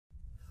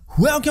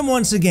Welcome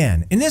once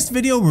again. In this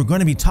video, we're going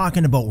to be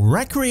talking about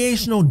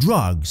recreational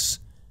drugs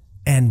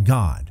and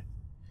God.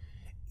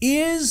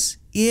 Is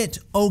it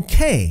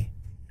okay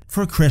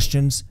for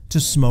Christians to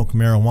smoke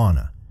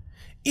marijuana?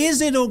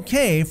 Is it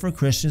okay for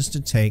Christians to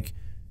take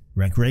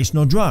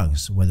recreational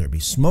drugs, whether it be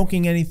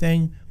smoking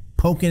anything,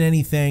 poking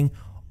anything,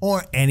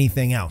 or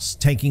anything else,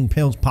 taking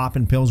pills,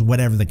 popping pills,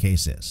 whatever the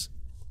case is?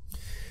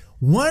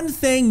 One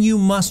thing you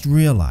must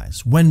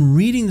realize when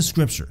reading the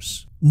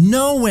scriptures,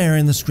 nowhere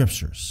in the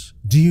scriptures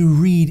do you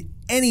read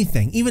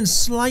anything, even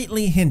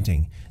slightly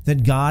hinting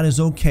that God is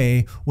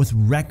okay with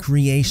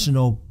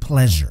recreational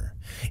pleasure.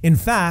 In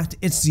fact,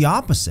 it's the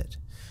opposite.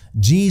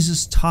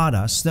 Jesus taught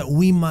us that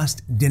we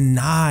must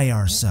deny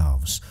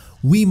ourselves.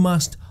 We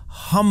must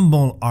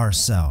humble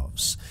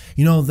ourselves.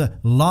 You know, the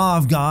law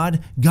of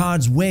God,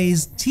 God's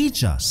ways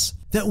teach us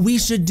that we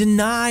should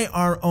deny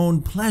our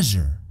own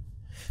pleasure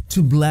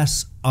to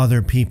bless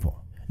other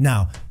people.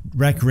 Now,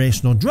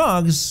 recreational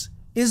drugs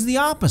is the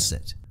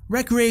opposite.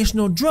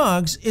 Recreational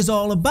drugs is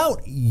all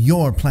about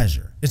your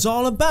pleasure. It's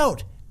all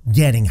about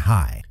getting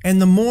high.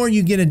 And the more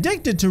you get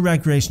addicted to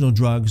recreational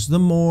drugs, the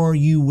more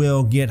you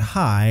will get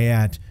high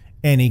at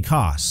any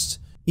cost,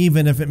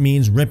 even if it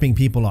means ripping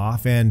people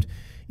off and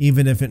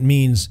even if it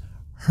means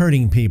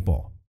hurting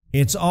people.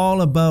 It's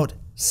all about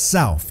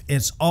self.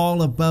 It's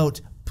all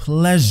about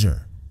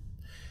pleasure.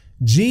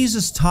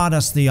 Jesus taught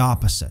us the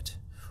opposite.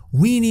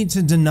 We need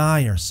to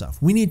deny ourselves.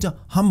 We need to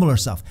humble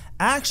ourselves.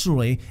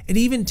 Actually, it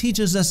even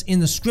teaches us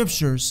in the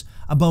scriptures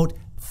about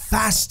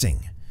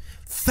fasting.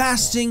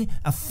 Fasting,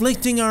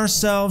 afflicting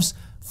ourselves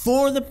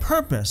for the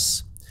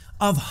purpose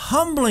of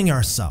humbling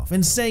ourselves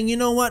and saying, you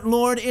know what,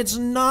 Lord, it's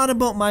not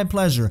about my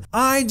pleasure.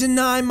 I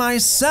deny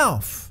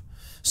myself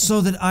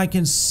so that I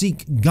can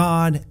seek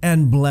God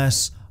and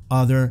bless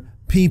other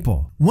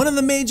people. One of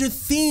the major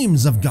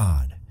themes of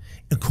God,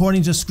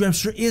 according to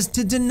scripture, is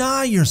to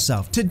deny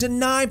yourself, to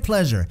deny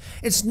pleasure.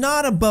 It's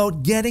not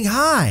about getting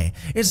high.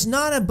 It's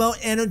not about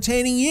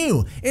entertaining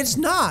you. It's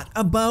not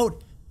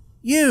about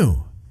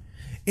you.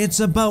 It's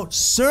about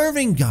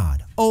serving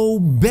God,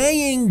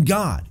 obeying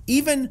God,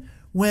 even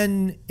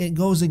when it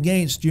goes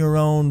against your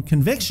own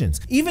convictions.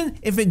 Even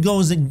if it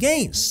goes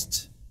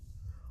against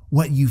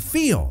what you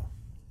feel,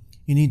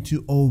 you need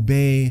to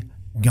obey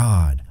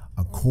God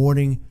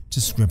according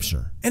to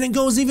scripture. And it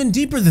goes even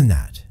deeper than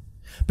that,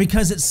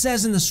 because it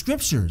says in the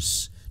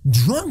scriptures,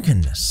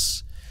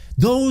 drunkenness,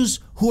 those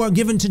who are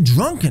given to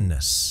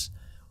drunkenness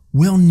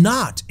will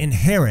not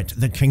inherit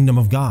the kingdom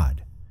of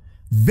God.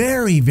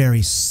 Very,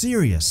 very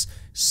serious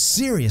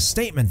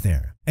statement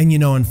there. And you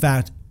know, in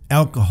fact,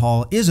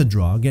 alcohol is a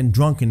drug and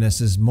drunkenness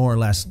is more or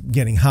less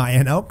getting high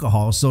in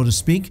alcohol, so to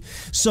speak.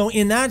 So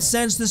in that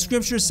sense, the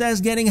scripture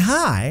says getting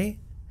high,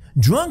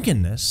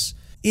 drunkenness,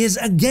 is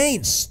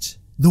against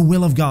the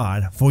will of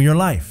God for your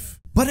life.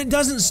 But it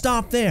doesn't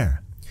stop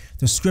there.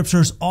 The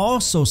scriptures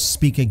also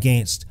speak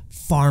against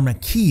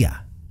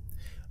pharmakia.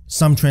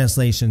 Some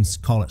translations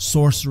call it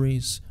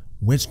sorceries,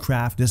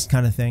 witchcraft, this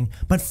kind of thing.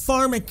 But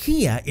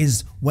pharmakia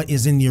is what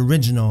is in the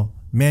original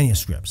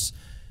manuscripts.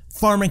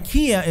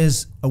 Pharmakia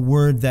is a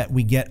word that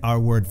we get our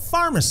word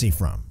pharmacy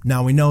from.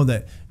 Now we know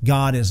that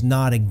God is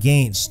not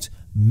against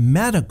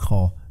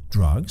medical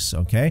drugs,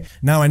 okay?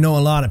 Now I know a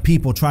lot of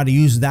people try to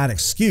use that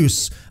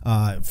excuse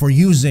for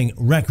using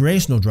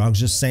recreational drugs,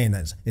 just saying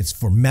that it's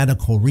for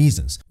medical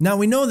reasons. Now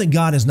we know that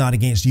God is not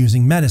against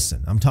using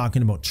medicine. I'm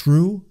talking about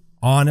true,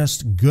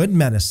 honest, good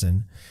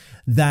medicine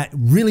that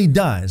really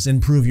does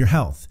improve your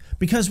health,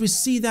 because we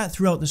see that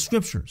throughout the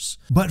scriptures.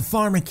 But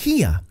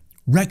pharmakia,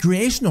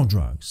 recreational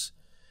drugs,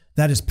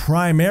 that is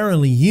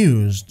primarily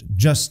used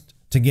just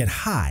to get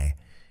high,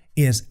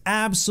 is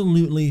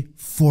absolutely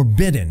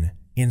forbidden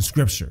in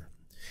scripture.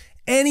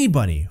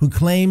 Anybody who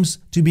claims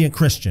to be a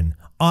Christian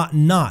ought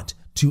not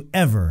to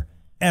ever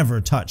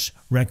touch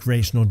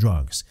recreational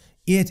drugs.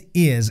 It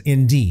is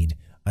indeed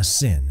a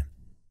sin.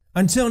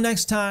 Until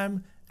next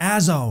time,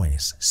 as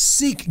always,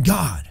 seek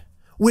God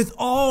with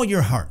all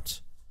your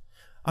heart.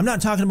 I'm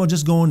not talking about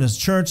just going to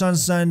church on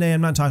Sunday.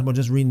 I'm not talking about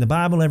just reading the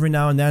Bible every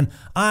now and then.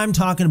 I'm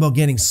talking about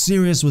getting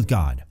serious with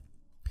God.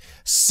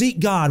 Seek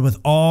God with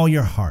all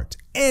your heart.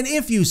 And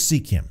if you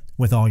seek Him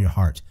with all your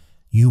heart,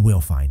 you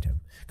will find Him.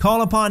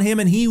 Call upon Him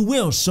and He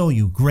will show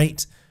you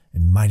great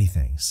and mighty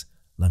things.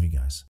 Love you guys.